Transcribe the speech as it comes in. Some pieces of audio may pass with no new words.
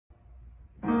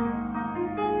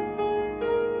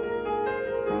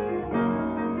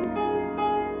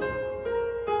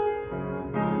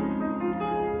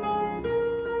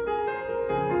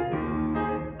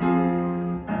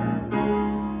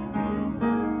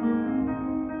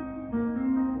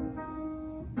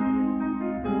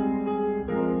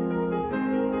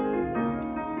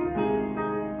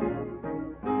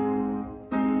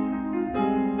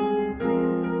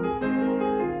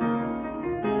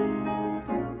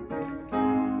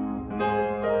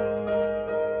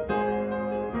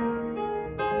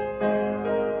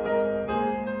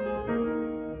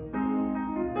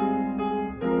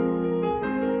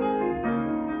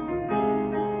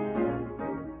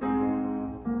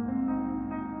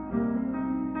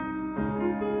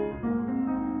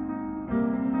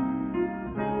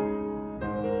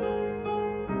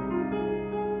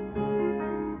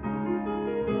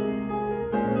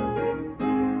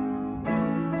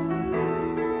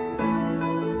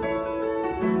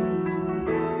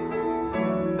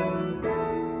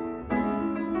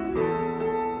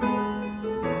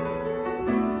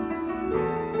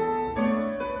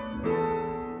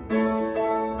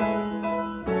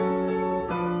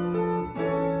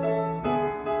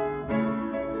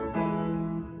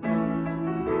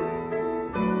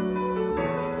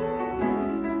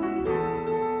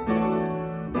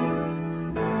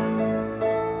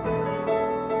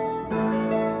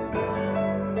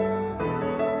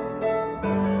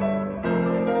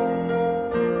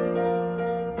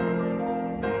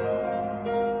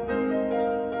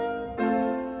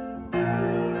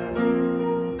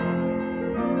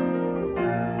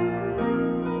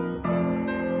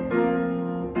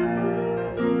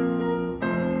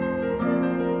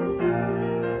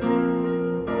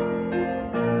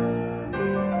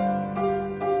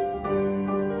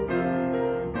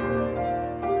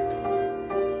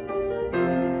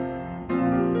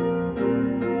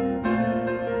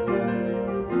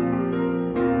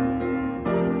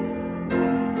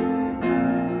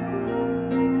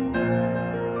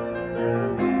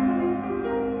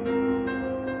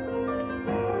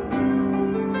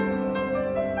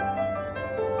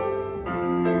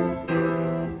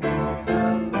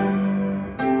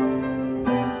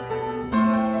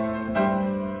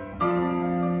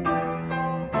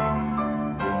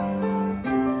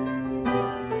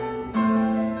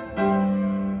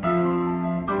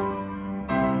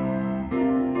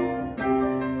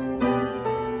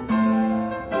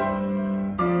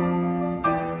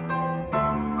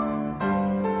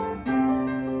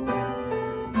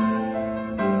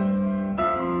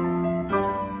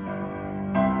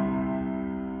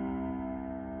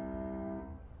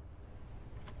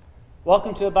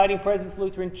Welcome to Abiding Presence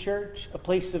Lutheran Church, a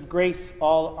place of grace.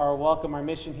 All are welcome. Our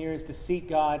mission here is to seek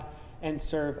God and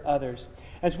serve others.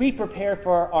 As we prepare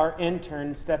for our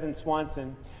intern, Stephen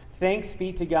Swanson, thanks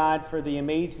be to God for the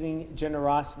amazing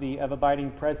generosity of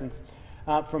Abiding Presence.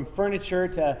 From furniture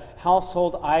to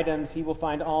household items, he will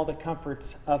find all the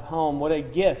comforts of home. What a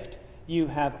gift you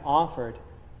have offered.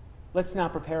 Let's now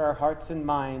prepare our hearts and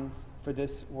minds for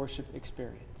this worship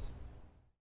experience.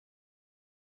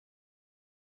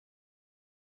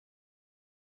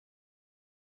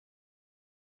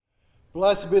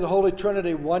 Blessed be the Holy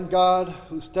Trinity, one God,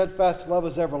 whose steadfast love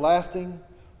is everlasting,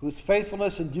 whose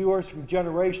faithfulness endures from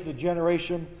generation to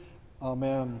generation.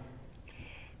 Amen.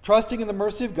 Trusting in the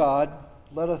mercy of God,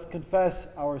 let us confess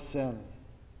our sin.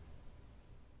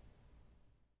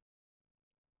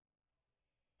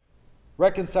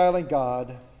 Reconciling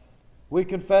God, we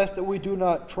confess that we do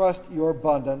not trust your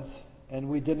abundance, and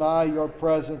we deny your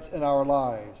presence in our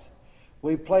lives.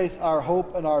 We place our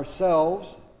hope in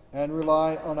ourselves and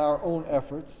rely on our own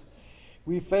efforts.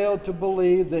 We fail to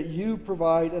believe that you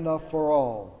provide enough for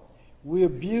all. We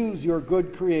abuse your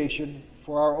good creation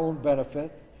for our own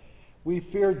benefit. We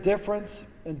fear difference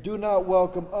and do not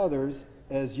welcome others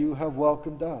as you have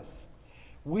welcomed us.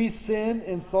 We sin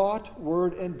in thought,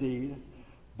 word, and deed.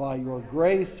 By your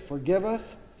grace, forgive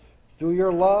us. Through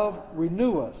your love,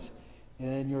 renew us,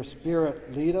 and in your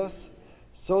Spirit, lead us,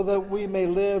 so that we may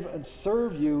live and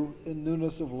serve you in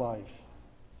newness of life.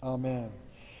 Amen.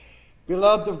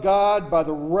 Beloved of God, by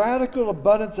the radical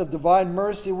abundance of divine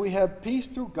mercy, we have peace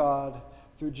through God,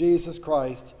 through Jesus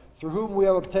Christ, through whom we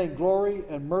have obtained glory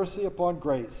and mercy upon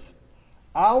grace.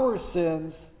 Our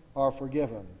sins are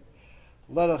forgiven.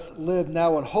 Let us live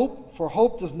now in hope, for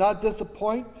hope does not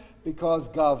disappoint, because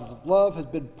God's love has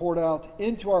been poured out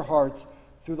into our hearts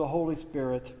through the Holy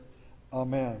Spirit.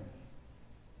 Amen.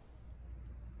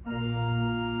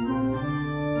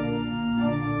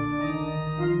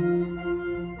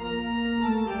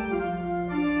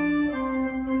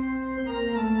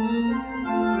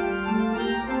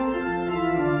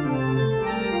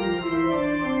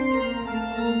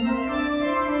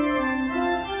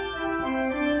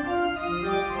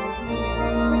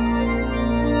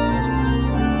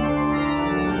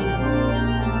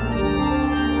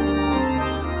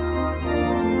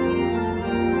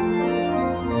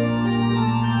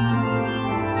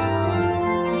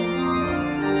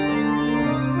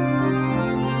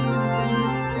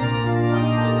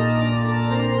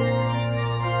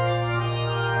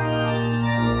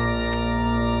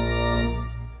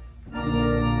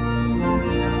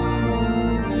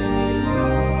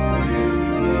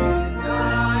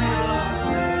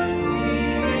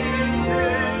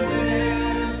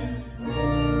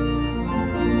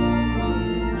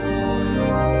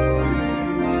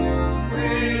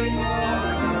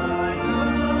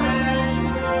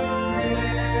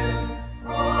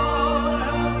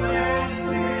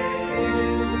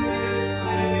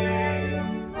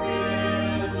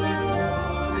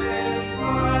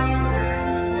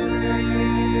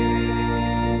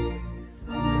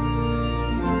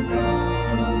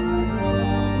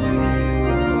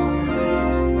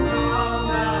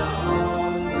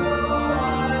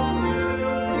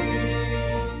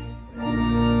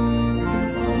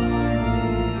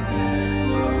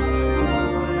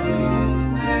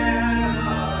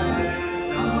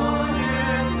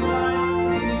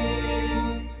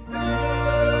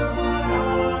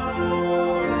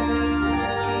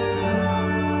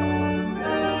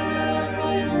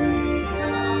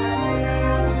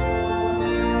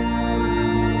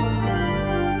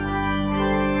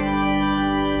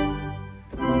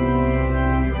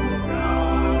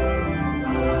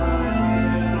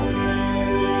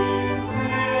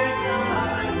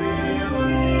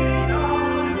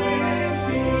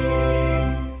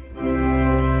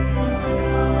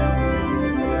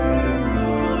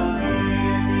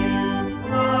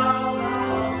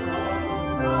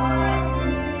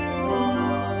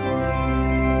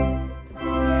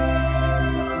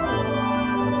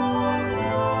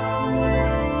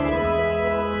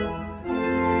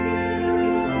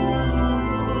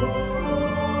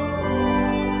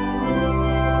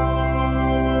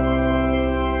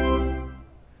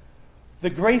 The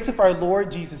grace of our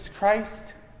Lord Jesus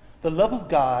Christ, the love of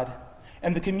God,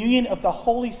 and the communion of the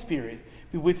Holy Spirit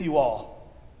be with you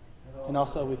all, and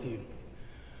also with you.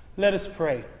 Let us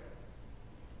pray.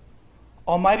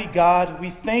 Almighty God,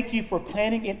 we thank you for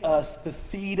planting in us the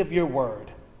seed of your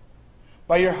word.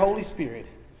 By your Holy Spirit,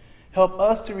 help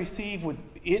us to receive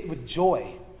it with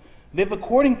joy, live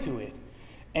according to it,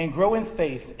 and grow in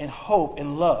faith and hope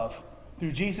and love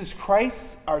through Jesus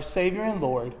Christ, our Savior and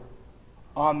Lord.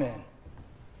 Amen.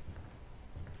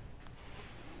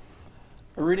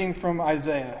 A reading from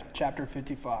Isaiah chapter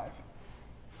 55.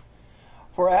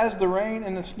 For as the rain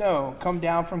and the snow come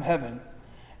down from heaven,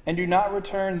 and do not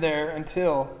return there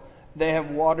until they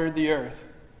have watered the earth,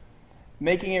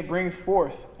 making it bring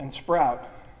forth and sprout,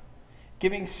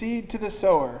 giving seed to the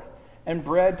sower and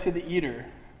bread to the eater,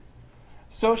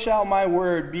 so shall my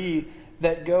word be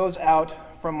that goes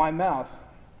out from my mouth.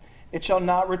 It shall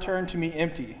not return to me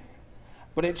empty,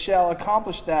 but it shall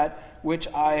accomplish that which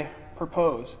I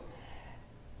purpose,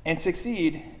 and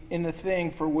succeed in the thing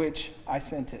for which I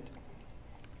sent it.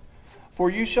 For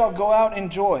you shall go out in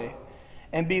joy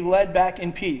and be led back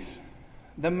in peace.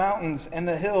 The mountains and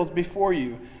the hills before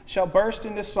you shall burst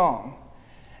into song,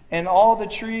 and all the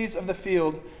trees of the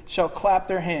field shall clap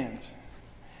their hands.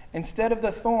 Instead of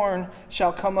the thorn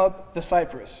shall come up the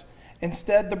cypress,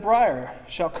 instead the briar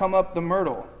shall come up the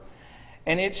myrtle,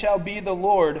 and it shall be the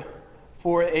Lord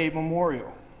for a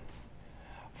memorial,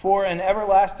 for an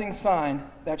everlasting sign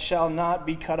that shall not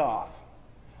be cut off.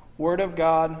 Word of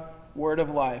God, word of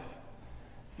life.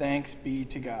 Thanks be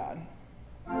to God.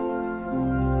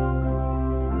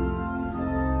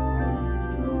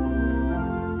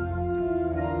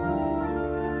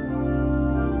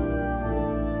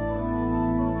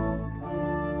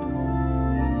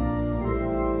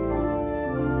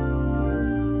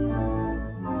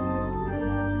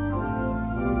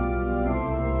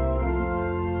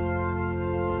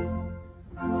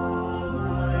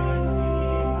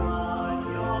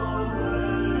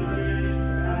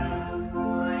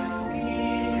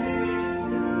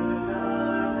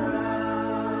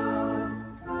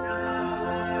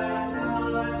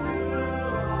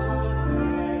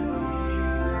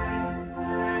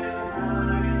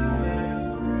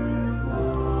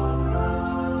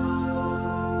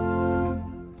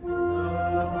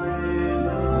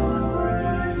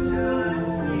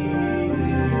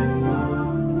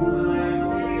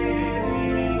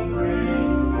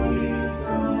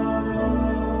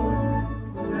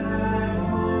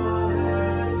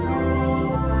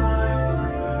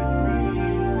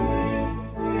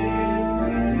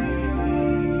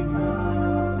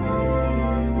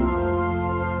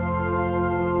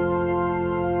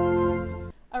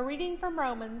 Reading from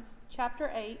Romans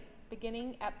chapter 8,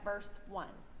 beginning at verse 1.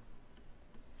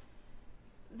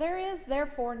 There is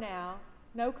therefore now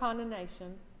no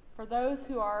condemnation for those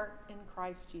who are in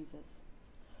Christ Jesus.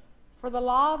 For the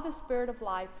law of the Spirit of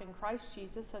life in Christ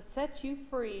Jesus has set you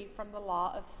free from the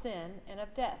law of sin and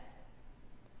of death.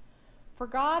 For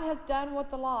God has done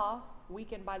what the law,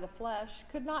 weakened by the flesh,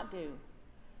 could not do,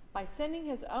 by sending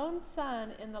his own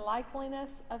Son in the likeness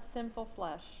of sinful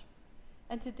flesh,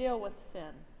 and to deal with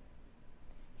sin.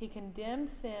 He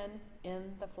condemned sin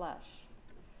in the flesh,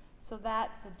 so that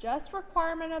the just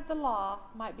requirement of the law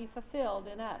might be fulfilled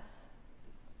in us,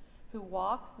 who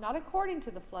walk not according to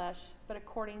the flesh, but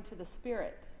according to the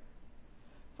Spirit.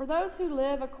 For those who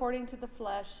live according to the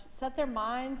flesh set their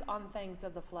minds on things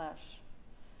of the flesh,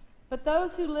 but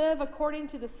those who live according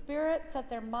to the Spirit set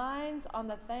their minds on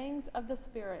the things of the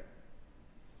Spirit.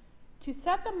 To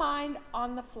set the mind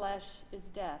on the flesh is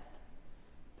death,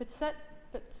 but set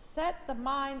the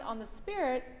mind on the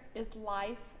Spirit is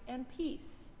life and peace.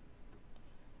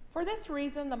 For this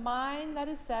reason, the mind that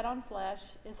is set on flesh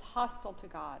is hostile to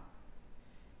God.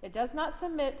 It does not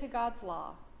submit to God's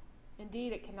law.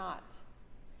 Indeed, it cannot.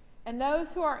 And those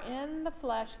who are in the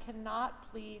flesh cannot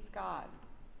please God.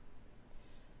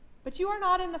 But you are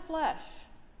not in the flesh.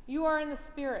 You are in the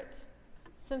Spirit,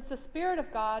 since the Spirit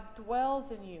of God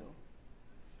dwells in you.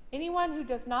 Anyone who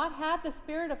does not have the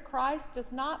Spirit of Christ does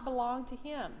not belong to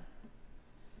him.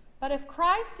 But if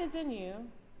Christ is in you,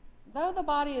 though the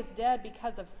body is dead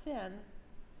because of sin,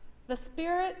 the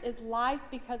Spirit is life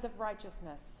because of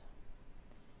righteousness.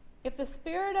 If the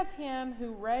Spirit of him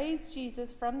who raised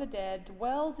Jesus from the dead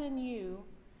dwells in you,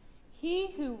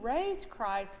 he who raised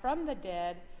Christ from the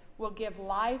dead will give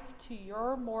life to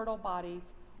your mortal bodies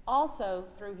also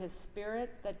through his Spirit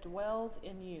that dwells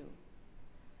in you.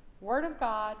 Word of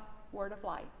God, word of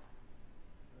life.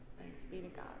 Thanks be to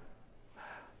God.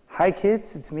 Hi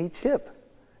kids, it's me, Chip.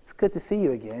 It's good to see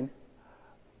you again.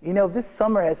 You know, this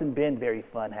summer hasn't been very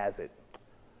fun, has it?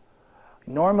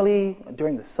 Normally,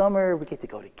 during the summer, we get to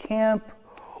go to camp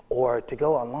or to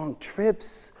go on long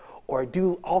trips or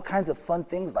do all kinds of fun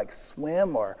things like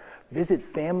swim or visit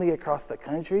family across the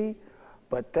country,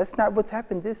 but that's not what's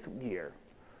happened this year.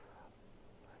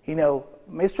 You know,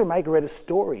 Mr. Mike read a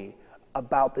story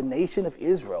about the nation of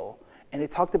Israel, and it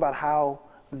talked about how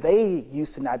they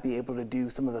used to not be able to do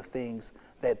some of the things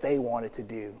that they wanted to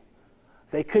do.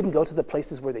 They couldn't go to the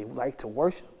places where they liked to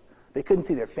worship. They couldn't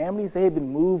see their families. They had been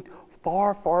moved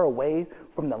far, far away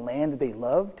from the land that they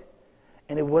loved.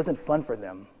 and it wasn't fun for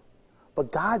them.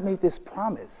 But God made this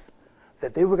promise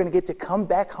that they were going to get to come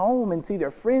back home and see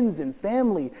their friends and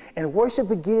family and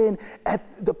worship again at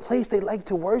the place they like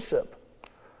to worship.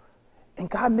 And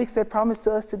God makes that promise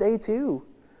to us today too.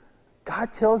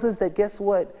 God tells us that, guess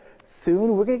what?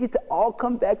 Soon we're going to get to all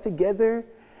come back together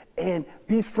and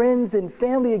be friends and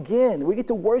family again. We get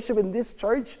to worship in this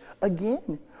church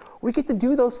again. We get to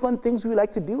do those fun things we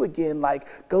like to do again, like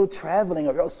go traveling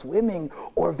or go swimming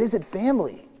or visit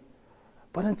family.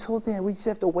 But until then, we just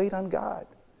have to wait on God.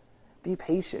 Be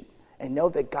patient and know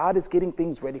that God is getting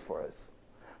things ready for us.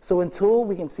 So until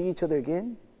we can see each other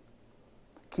again,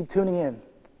 keep tuning in.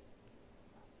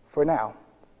 For now,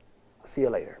 I'll see you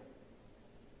later.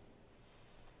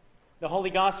 The Holy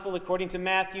Gospel according to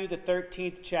Matthew, the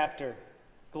 13th chapter.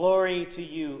 Glory to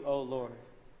you, O Lord.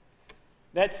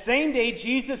 That same day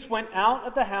Jesus went out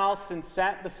of the house and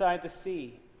sat beside the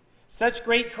sea. Such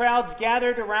great crowds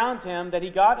gathered around him that he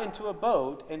got into a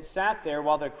boat and sat there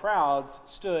while the crowds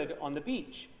stood on the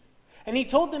beach. And he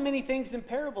told them many things in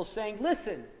parables, saying,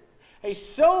 Listen, a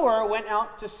sower went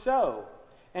out to sow.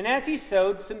 And as he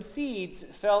sowed, some seeds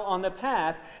fell on the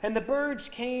path, and the birds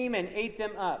came and ate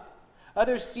them up.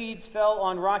 Other seeds fell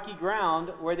on rocky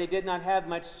ground where they did not have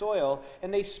much soil,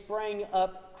 and they sprang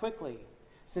up quickly,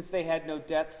 since they had no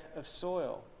depth of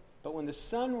soil. But when the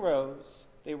sun rose,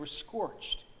 they were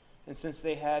scorched, and since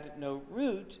they had no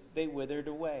root, they withered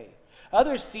away.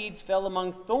 Other seeds fell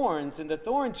among thorns, and the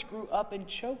thorns grew up and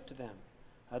choked them.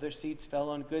 Other seeds fell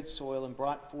on good soil and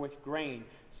brought forth grain.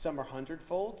 Some are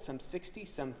 100-fold, some 60,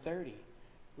 some 30.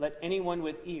 Let anyone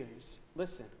with ears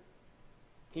listen.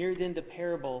 Hear then the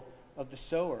parable of the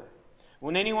sower.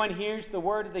 When anyone hears the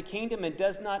word of the kingdom and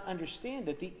does not understand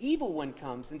it, the evil one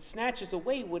comes and snatches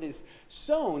away what is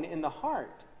sown in the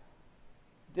heart.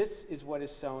 This is what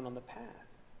is sown on the path.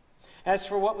 As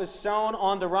for what was sown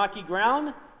on the rocky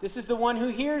ground, this is the one who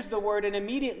hears the word and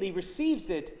immediately receives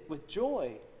it with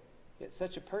joy. Yet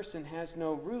such a person has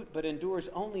no root, but endures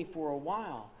only for a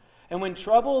while. And when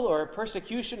trouble or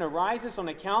persecution arises on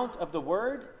account of the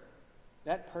word,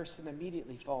 that person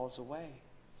immediately falls away.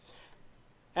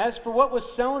 As for what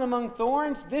was sown among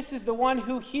thorns, this is the one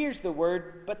who hears the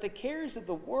word, but the cares of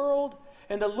the world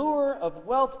and the lure of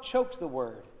wealth choke the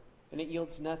word, and it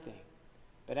yields nothing.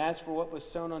 But as for what was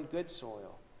sown on good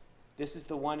soil, this is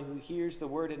the one who hears the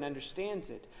word and understands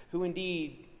it, who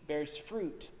indeed bears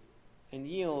fruit and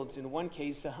yields in one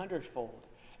case 100-fold,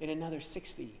 in another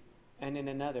 60, and in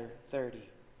another 30.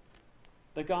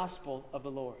 The gospel of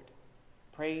the Lord.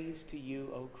 Praise to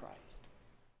you, O Christ.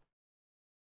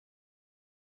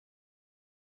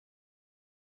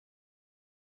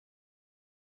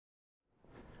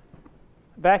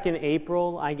 Back in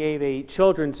April, I gave a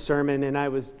children's sermon, and I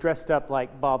was dressed up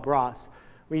like Bob Ross.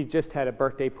 We just had a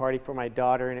birthday party for my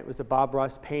daughter, and it was a Bob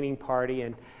Ross painting party,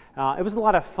 and it was a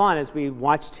lot of fun as we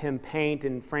watched him paint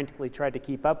and frantically tried to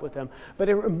keep up with him. But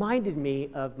it reminded me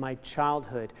of my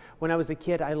childhood. When I was a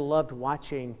kid, I loved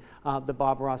watching the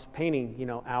Bob Ross painting,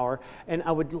 hour. And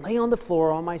I would lay on the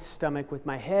floor on my stomach with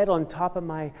my head on top of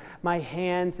my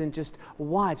hands and just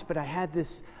watch. But I had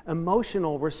this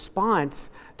emotional response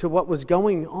to what was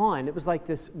going on. It was like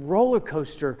this roller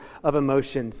coaster of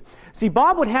emotions. See,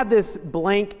 Bob would have this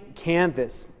blank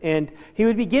canvas, and he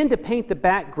would begin to paint the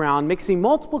background, mixing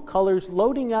multiple colors,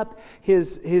 loading up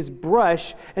his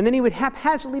brush, and then he would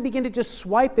haphazardly begin to just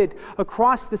swipe it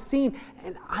across the scene,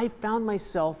 and I found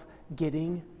myself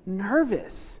getting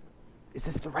nervous. Is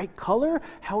this the right color?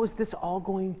 How is this all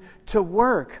going to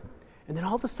work? And then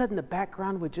all of a sudden the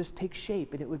background would just take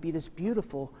shape, and it would be this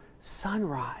beautiful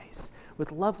sunrise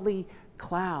with lovely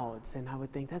clouds, and I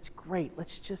would think, that's great,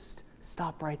 let's just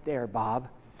stop right there, Bob.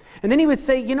 And then he would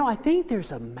say, I think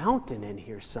there's a mountain in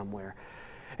here somewhere.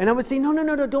 And I would say, no,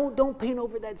 don't paint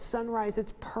over that sunrise,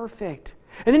 it's perfect.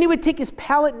 And then he would take his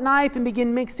palette knife and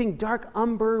begin mixing dark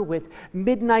umber with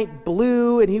midnight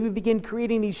blue, and he would begin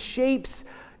creating these shapes,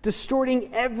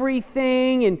 distorting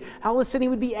everything, and all of a sudden he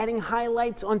would be adding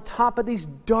highlights on top of these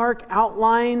dark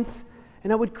outlines.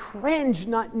 And I would cringe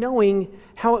not knowing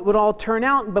how it would all turn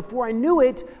out. And before I knew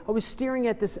it, I was staring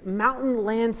at this mountain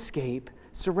landscape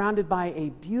surrounded by a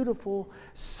beautiful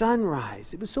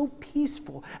sunrise. It was so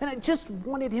peaceful, and I just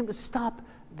wanted him to stop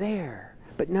there.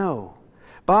 But no,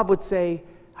 Bob would say,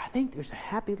 I think there's a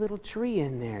happy little tree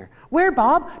in there. Where,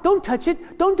 Bob? Don't touch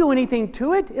it. Don't do anything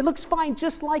to it. It looks fine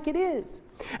just like it is.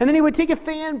 And then he would take a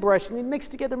fan brush and he'd mix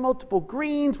together multiple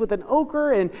greens with an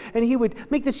ochre, and he would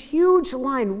make this huge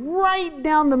line right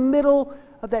down the middle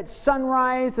of that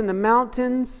sunrise and the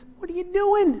mountains. What are you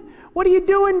doing? What are you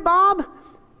doing, Bob?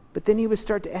 But then he would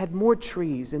start to add more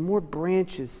trees and more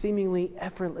branches, seemingly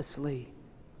effortlessly.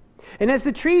 And as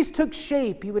the trees took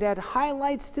shape, he would add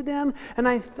highlights to them, and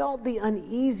I felt the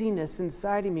uneasiness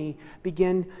inside of me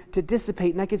begin to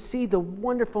dissipate, and I could see the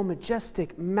wonderful,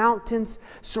 majestic mountains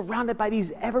surrounded by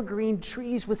these evergreen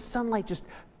trees with sunlight just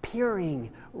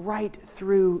peering right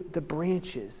through the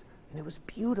branches, and it was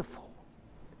beautiful.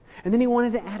 And then he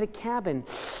wanted to add a cabin,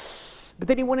 but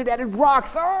then he wanted to add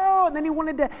rocks, and then he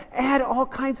wanted to add all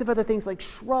kinds of other things like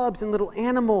shrubs and little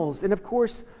animals, and of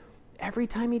course, every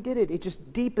time he did it, it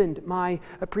just deepened my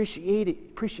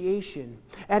appreciation,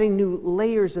 adding new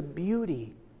layers of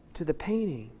beauty to the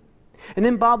painting. And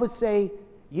then Bob would say,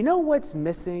 "You know what's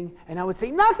missing?" And I would say,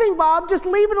 "Nothing, Bob, just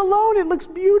leave it alone. It looks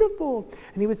beautiful."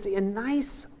 And he would say, "A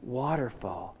nice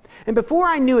waterfall." And before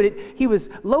I knew it, he was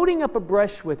loading up a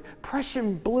brush with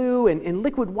Prussian blue and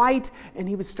liquid white, and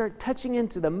he would start touching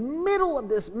into the middle of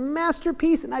this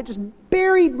masterpiece, and I just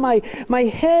buried my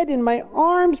head in my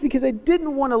arms because I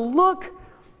didn't want to look.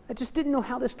 I just didn't know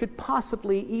how this could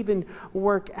possibly even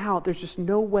work out. There's just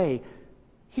no way.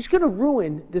 He's going to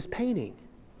ruin this painting.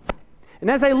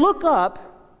 And as I look up,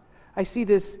 I see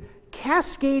this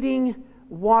cascading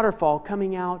waterfall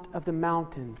coming out of the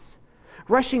mountains,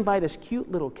 rushing by this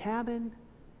cute little cabin,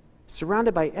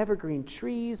 surrounded by evergreen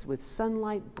trees with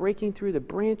sunlight breaking through the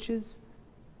branches.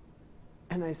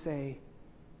 And I say,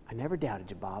 "I never doubted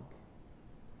you, Bob.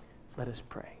 Let us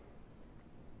pray."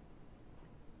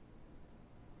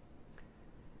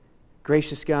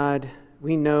 Gracious God,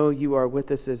 we know you are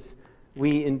with us as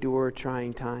we endure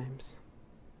trying times.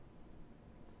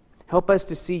 Help us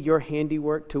to see your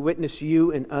handiwork, to witness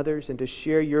you and others, and to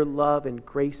share your love and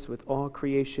grace with all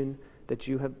creation that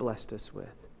you have blessed us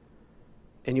with.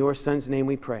 In your Son's name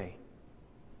we pray.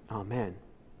 Amen.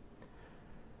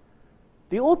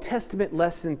 The Old Testament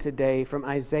lesson today from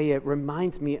Isaiah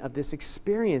reminds me of this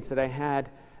experience that I had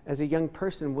as a young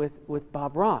person with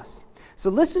Bob Ross. So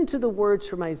listen to the words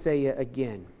from Isaiah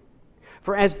again.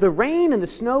 "For as the rain and the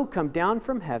snow come down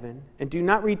from heaven and do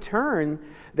not return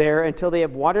there until they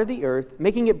have watered the earth,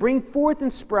 making it bring forth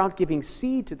and sprout, giving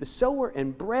seed to the sower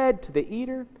and bread to the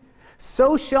eater,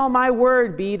 so shall my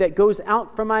word be that goes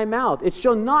out from my mouth. It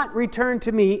shall not return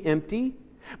to me empty,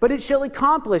 but it shall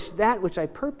accomplish that which I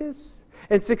purpose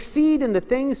and succeed in the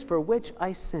things for which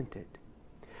I sent it.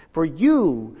 For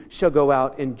you shall go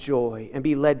out in joy and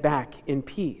be led back in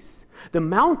peace. The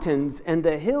mountains and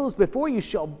the hills before you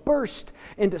shall burst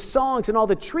into songs, and all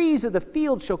the trees of the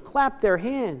field shall clap their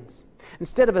hands.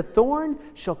 Instead of a thorn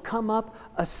shall come up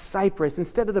a cypress.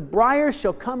 Instead of the briar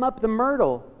shall come up the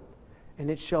myrtle. And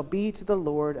it shall be to the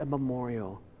Lord a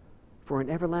memorial, for an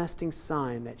everlasting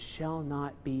sign that shall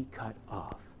not be cut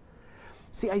off."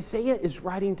 See, Isaiah is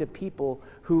writing to people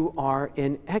who are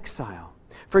in exile.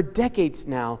 For decades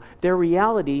now, their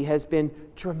reality has been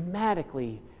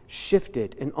dramatically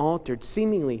shifted and altered.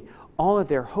 Seemingly, all of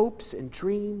their hopes and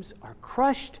dreams are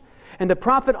crushed, and the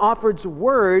prophet offers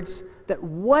words that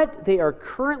what they are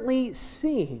currently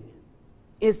seeing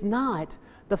is not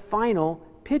the final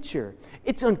picture.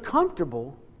 It's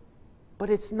uncomfortable, but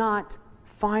it's not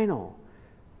final.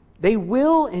 They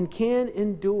will and can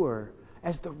endure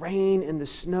as the rain and the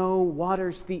snow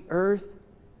waters the earth.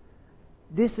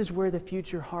 This is where the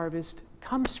future harvest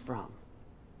comes from.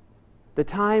 The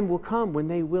time will come when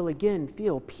they will again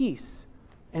feel peace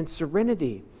and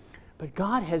serenity. But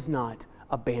God has not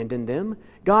abandoned them.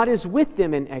 God is with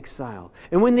them in exile.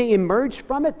 And when they emerge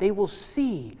from it, they will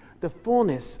see the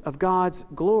fullness of God's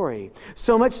glory.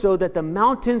 So much so that the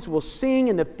mountains will sing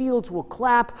and the fields will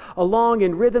clap along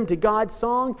in rhythm to God's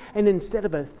song. And instead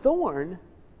of a thorn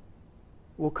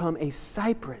will come a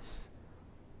cypress,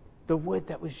 the wood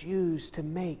that was used to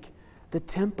make the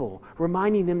temple,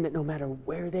 reminding them that no matter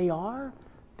where they are,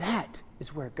 that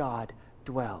is where God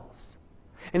dwells.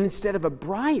 And instead of a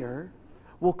briar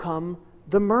will come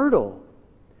the myrtle.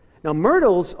 Now,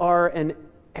 myrtles are an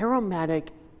aromatic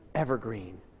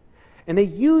evergreen. And they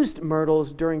used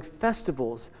myrtles during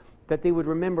festivals that they would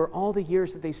remember all the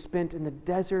years that they spent in the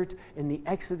desert, in the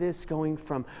Exodus, going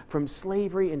from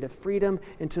slavery into freedom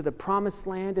into the promised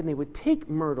land. And they would take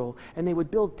myrtle and they would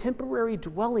build temporary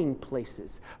dwelling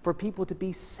places for people to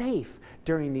be safe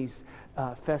during these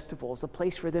festivals, a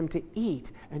place for them to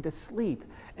eat and to sleep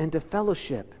and to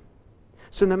fellowship.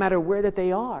 So no matter where that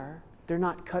they are, they're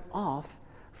not cut off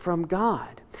from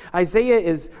God. Isaiah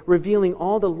is revealing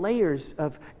all the layers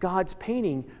of God's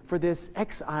painting for this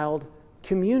exiled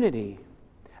community.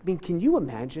 I mean, can you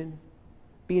imagine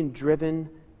being driven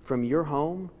from your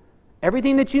home?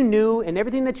 Everything that you knew and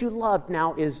everything that you loved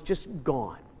now is just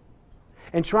gone.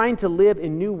 And trying to live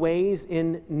in new ways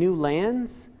in new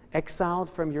lands, exiled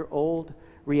from your old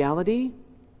reality.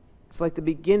 It's like the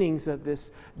beginnings of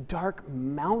this dark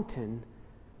mountain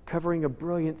covering a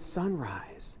brilliant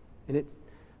sunrise.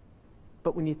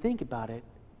 But when you think about it,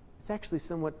 it's actually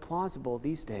somewhat plausible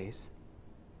these days.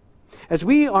 As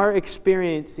we are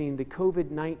experiencing the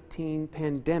COVID-19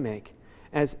 pandemic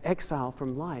as exile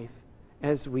from life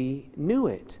as we knew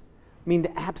it, I mean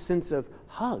the absence of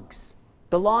hugs,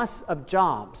 the loss of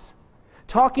jobs,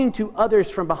 talking to others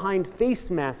from behind face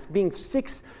masks, being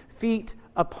 6 feet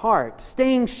apart,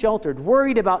 staying sheltered,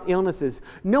 worried about illnesses,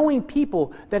 knowing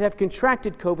people that have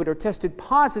contracted COVID or tested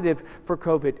positive for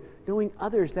COVID, knowing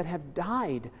others that have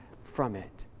died from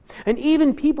it. And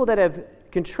even people that have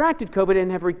contracted COVID and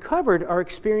have recovered are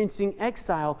experiencing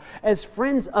exile as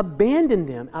friends abandon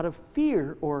them out of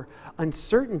fear or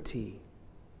uncertainty.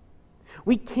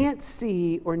 We can't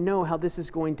see or know how this is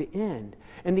going to end.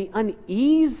 And the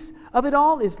unease of it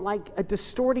all is like a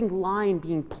distorting line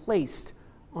being placed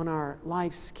on our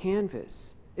life's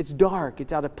canvas. It's dark,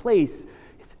 it's out of place,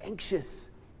 it's anxious,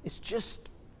 it's just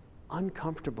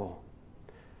uncomfortable.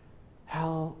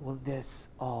 How will this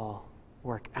all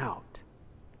work out?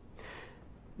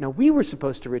 Now, we were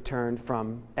supposed to return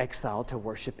from exile to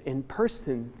worship in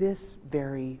person this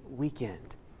very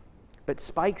weekend. But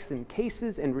spikes in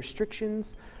cases and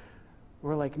restrictions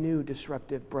were like new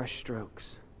disruptive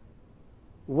brushstrokes.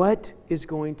 What is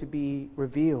going to be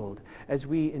revealed as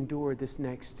we endure this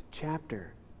next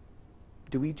chapter?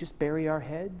 Do we just bury our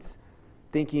heads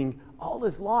thinking, all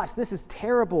is lost, this is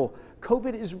terrible,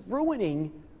 COVID is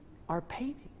ruining our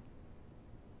painting?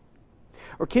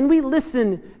 Or can we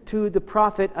listen to the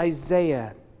prophet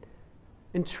Isaiah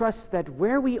and trust that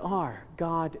where we are,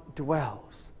 God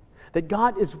dwells? That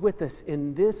God is with us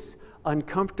in this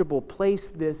uncomfortable place,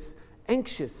 this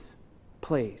anxious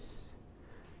place.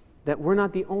 That we're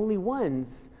not the only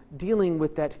ones dealing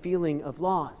with that feeling of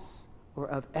loss or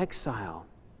of exile.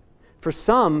 For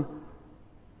some,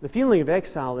 the feeling of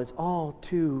exile is all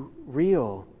too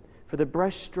real. For the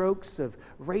brushstrokes of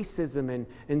racism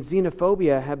and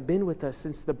xenophobia have been with us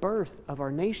since the birth of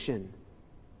our nation.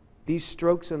 These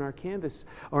strokes on our canvas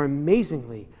are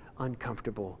amazingly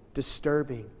uncomfortable,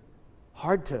 disturbing,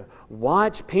 hard to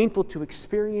watch, painful to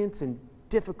experience, and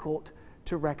difficult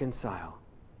to reconcile.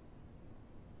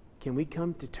 Can we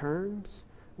come to terms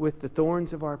with the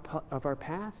thorns of our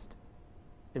past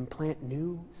and plant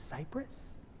new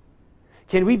cypress?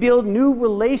 Can we build new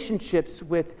relationships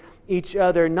with each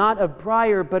other, not of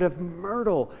briar, but of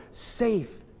myrtle, safe,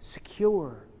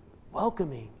 secure,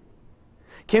 welcoming?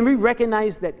 Can we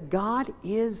recognize that God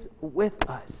is with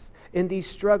us in these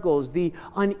struggles, the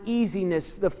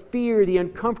uneasiness, the fear, the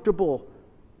uncomfortable,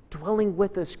 dwelling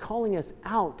with us, calling us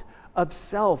out of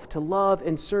self to love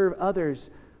and serve others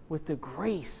with the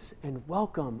grace and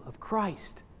welcome of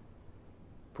Christ?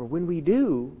 For when we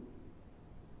do,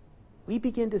 we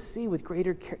begin to see with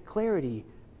greater clarity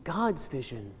God's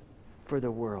vision for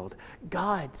the world,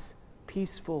 God's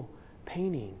peaceful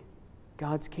painting,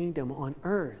 God's kingdom on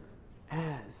earth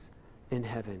as in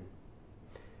heaven.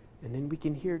 And then we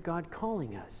can hear God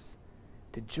calling us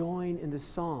to join in the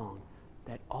song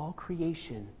that all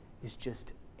creation is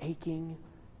just aching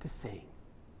to sing.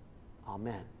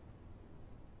 Amen.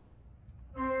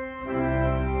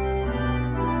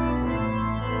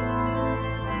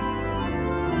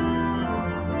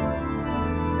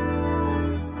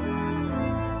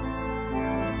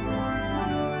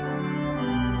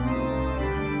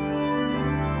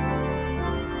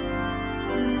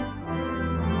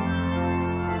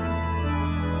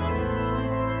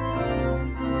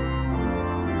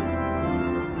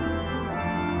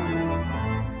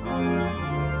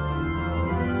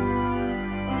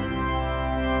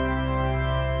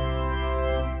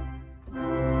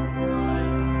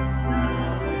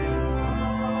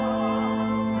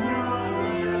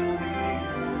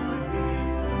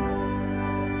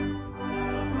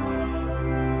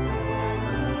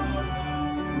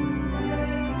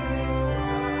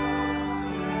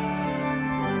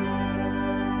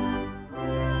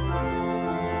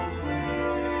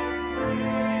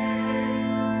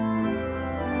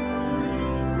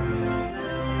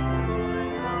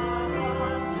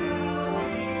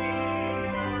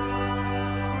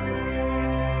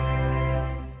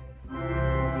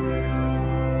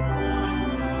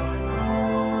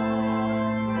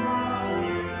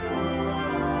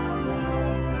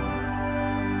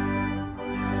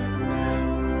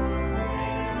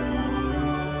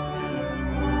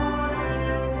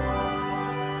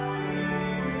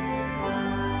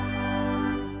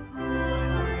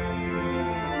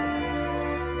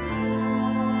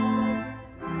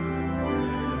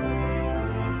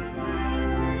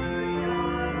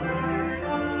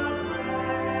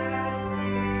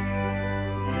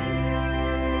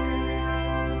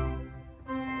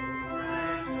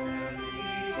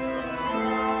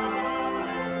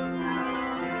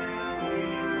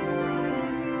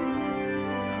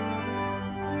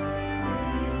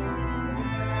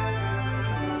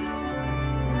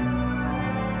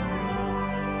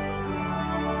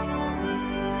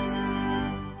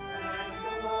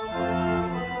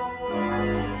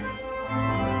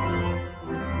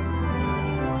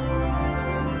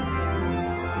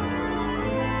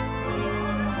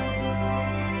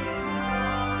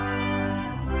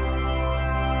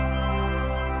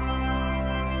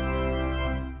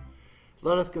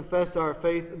 Let us confess our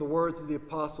faith in the words of the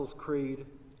Apostles' Creed.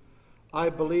 I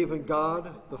believe in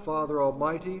God, the Father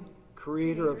Almighty,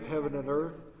 creator of heaven and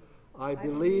earth. I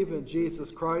believe in Jesus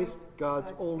Christ,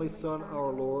 God's only Son,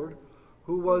 our Lord,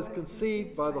 who was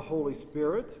conceived by the Holy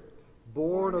Spirit,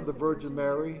 born of the Virgin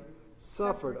Mary,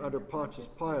 suffered under Pontius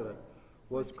Pilate,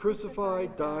 was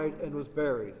crucified, died, and was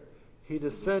buried. He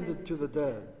descended to the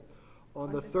dead.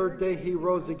 On the third day he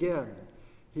rose again.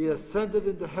 He ascended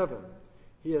into heaven.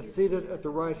 He is seated at the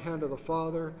right hand of the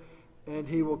Father, and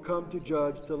he will come to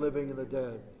judge the living and the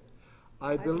dead.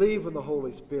 I believe in the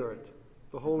Holy Spirit,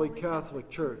 the Holy Catholic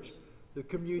Church, the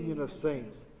communion of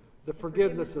saints, the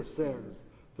forgiveness of sins,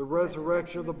 the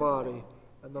resurrection of the body,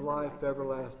 and the life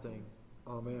everlasting.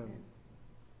 Amen.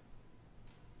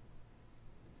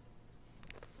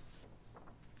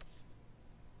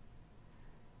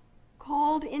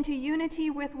 Called into unity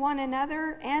with one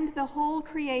another and the whole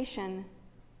creation,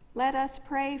 let us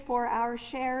pray for our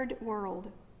shared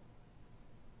world.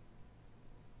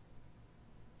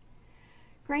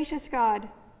 Gracious God,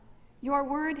 your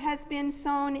word has been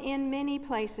sown in many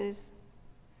places.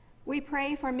 We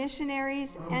pray for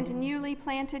missionaries and newly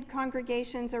planted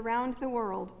congregations around the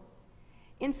world.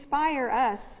 Inspire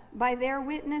us by their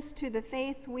witness to the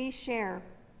faith we share.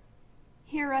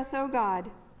 Hear us, O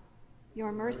God.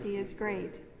 Your mercy is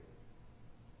great.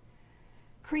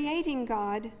 Creating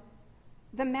God,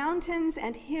 the mountains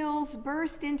and hills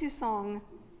burst into song,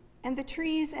 and the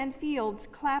trees and fields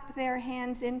clap their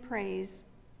hands in praise.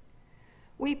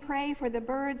 We pray for the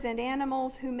birds and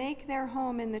animals who make their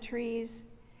home in the trees,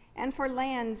 and for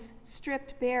lands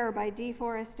stripped bare by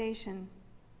deforestation.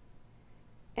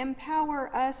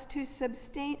 Empower us to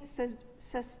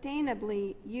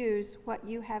sustainably use what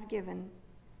you have given.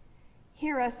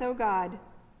 Hear us, O God.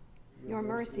 Your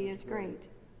mercy is great.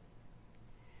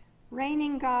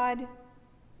 Reigning God,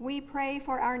 we pray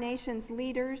for our nation's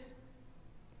leaders.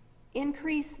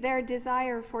 Increase their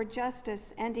desire for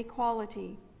justice and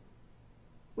equality.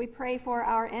 We pray for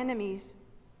our enemies.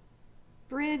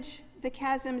 Bridge the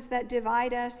chasms that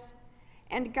divide us,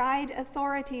 and guide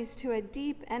authorities to a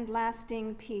deep and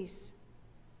lasting peace.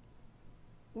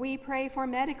 We pray for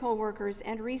medical workers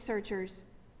and researchers.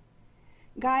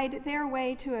 Guide their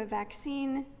way to a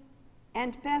vaccine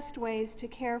and best ways to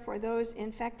care for those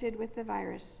infected with the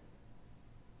virus.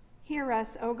 Hear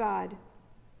us, O God.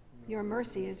 Your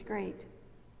mercy is great.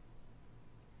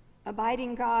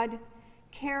 Abiding God,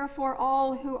 care for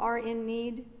all who are in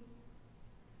need.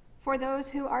 For those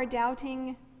who are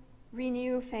doubting,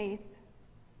 renew faith.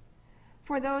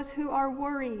 For those who are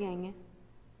worrying,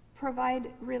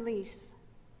 provide release.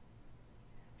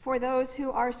 For those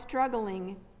who are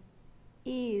struggling,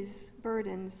 ease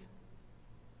burdens.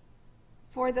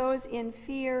 For those in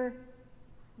fear,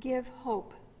 give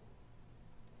hope.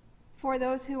 For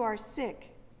those who are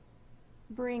sick,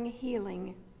 bring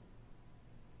healing.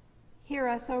 Hear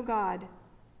us, O God.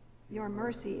 Your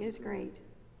mercy is great.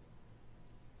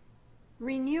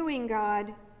 Renewing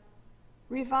God,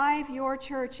 revive your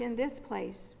church in this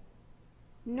place.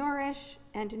 Nourish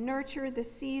and nurture the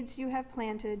seeds you have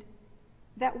planted,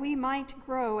 that we might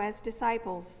grow as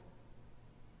disciples.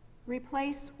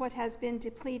 Replace what has been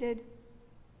depleted.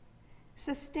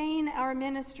 Sustain our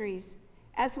ministries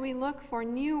as we look for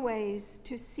new ways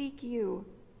to seek you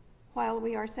while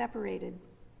we are separated.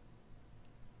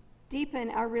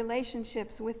 Deepen our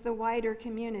relationships with the wider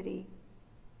community.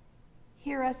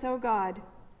 Hear us, O God.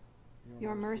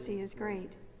 Your mercy is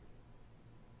great.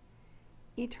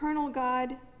 Eternal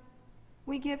God,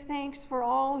 we give thanks for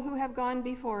all who have gone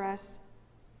before us.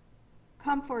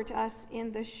 Comfort us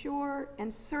in the sure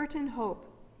and certain hope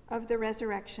of the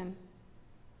resurrection.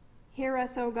 Hear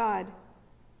us, O God.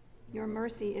 Your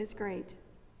mercy is great.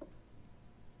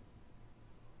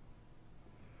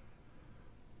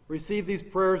 Receive these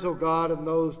prayers, O God, and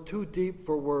those too deep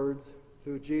for words,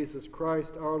 through Jesus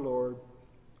Christ our Lord.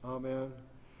 Amen.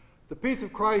 The peace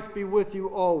of Christ be with you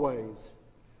always.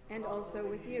 And also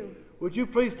with you. Would you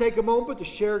please take a moment to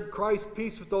share Christ's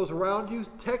peace with those around you?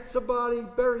 Text somebody,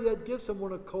 better yet, give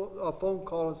someone a phone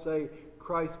call and say,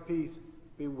 Christ's peace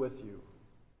be with you.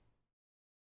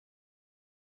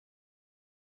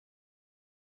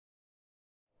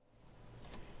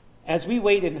 As we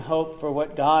wait in hope for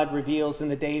what God reveals in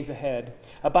the days ahead,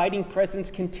 Abiding Presence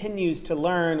continues to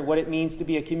learn what it means to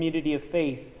be a community of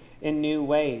faith in new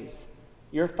ways.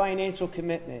 Your financial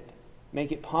commitment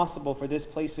make it possible for this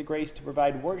place of grace to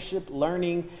provide worship,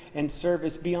 learning, and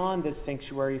service beyond this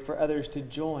sanctuary for others to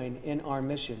join in our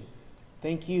mission.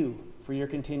 Thank you for your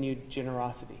continued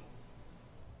generosity.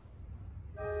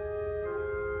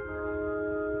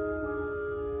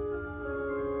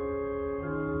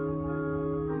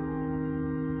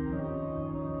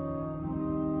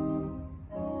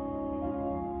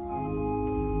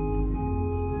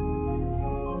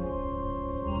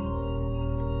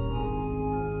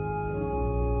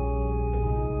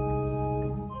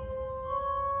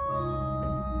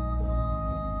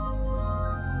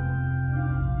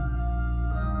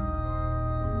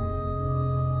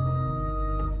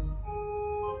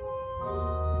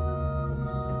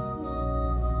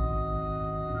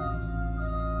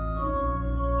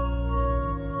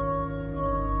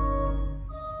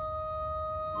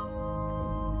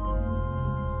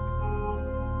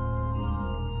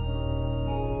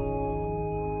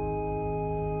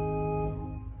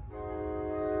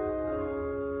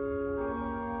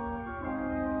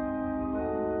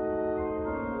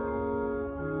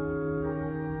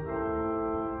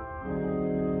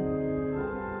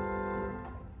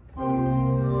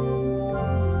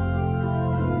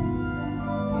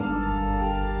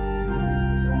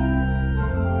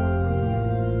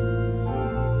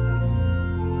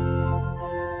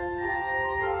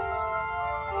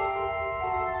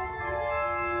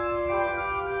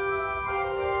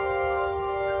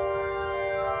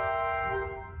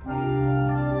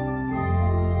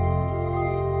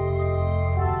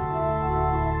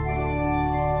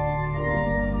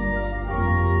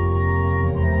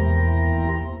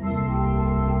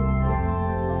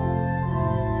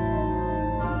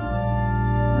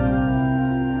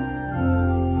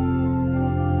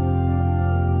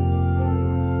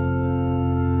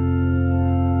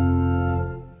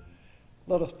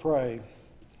 Let us pray.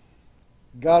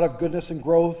 God of goodness and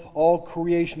growth, all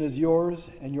creation is yours,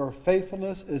 and your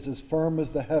faithfulness is as firm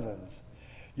as the heavens.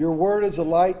 Your word is a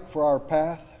light for our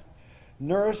path.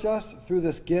 Nourish us through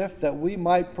this gift that we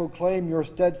might proclaim your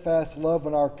steadfast love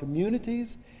in our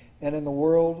communities and in the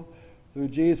world. Through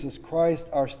Jesus Christ,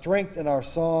 our strength and our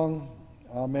song.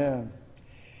 Amen.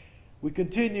 We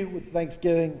continue with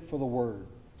thanksgiving for the word.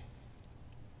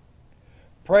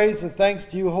 Praise and thanks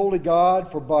to you, holy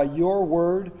God, for by your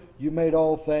word you made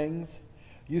all things.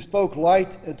 You spoke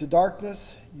light into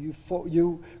darkness.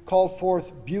 You called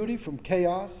forth beauty from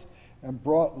chaos and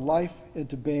brought life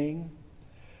into being.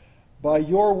 By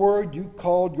your word you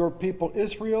called your people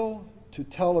Israel to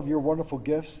tell of your wonderful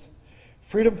gifts.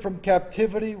 Freedom from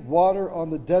captivity, water on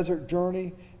the desert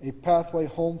journey, a pathway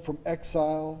home from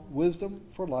exile, wisdom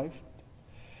for life.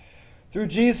 Through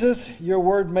Jesus, your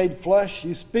word made flesh,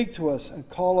 you speak to us and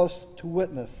call us to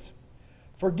witness.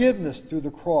 Forgiveness through the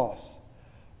cross,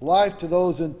 life to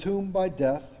those entombed by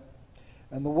death,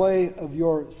 and the way of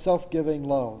your self-giving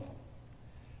love.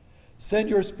 Send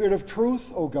your spirit of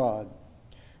truth, O God.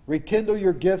 Rekindle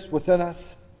your gifts within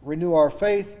us, renew our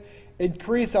faith,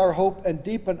 increase our hope, and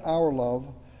deepen our love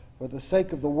for the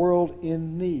sake of the world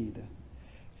in need.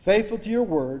 Faithful to your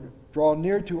word, draw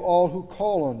near to all who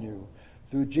call on you.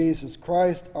 Through Jesus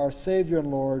Christ, our Savior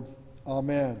and Lord.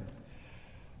 Amen.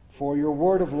 For your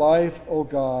word of life, O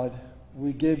God,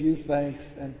 we give you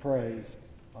thanks and praise.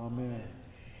 Amen.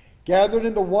 Gathered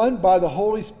into one by the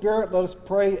Holy Spirit, let us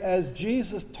pray as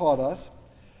Jesus taught us.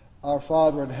 Our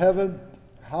Father in heaven,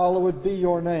 hallowed be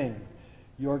your name.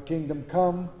 Your kingdom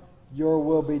come, your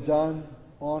will be done,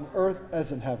 on earth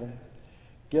as in heaven.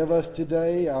 Give us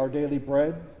today our daily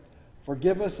bread.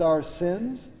 Forgive us our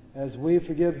sins, as we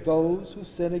forgive those who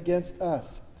sin against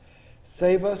us.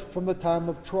 Save us from the time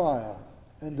of trial,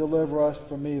 and deliver us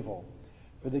from evil.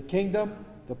 For the kingdom,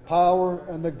 the power,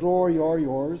 and the glory are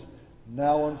yours,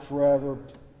 now and forever.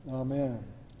 Amen.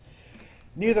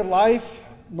 Neither life,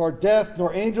 nor death,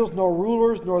 nor angels, nor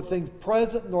rulers, nor things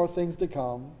present, nor things to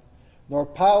come, nor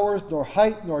powers, nor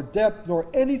height, nor depth, nor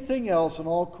anything else in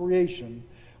all creation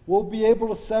will be able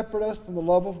to separate us from the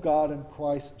love of God in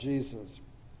Christ Jesus.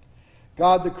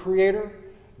 God the Creator,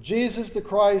 Jesus the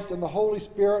Christ, and the Holy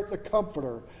Spirit the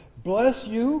Comforter, bless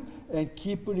you and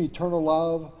keep you in eternal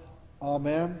love.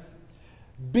 Amen.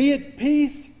 Be at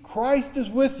peace. Christ is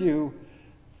with you.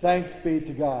 Thanks be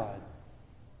to God.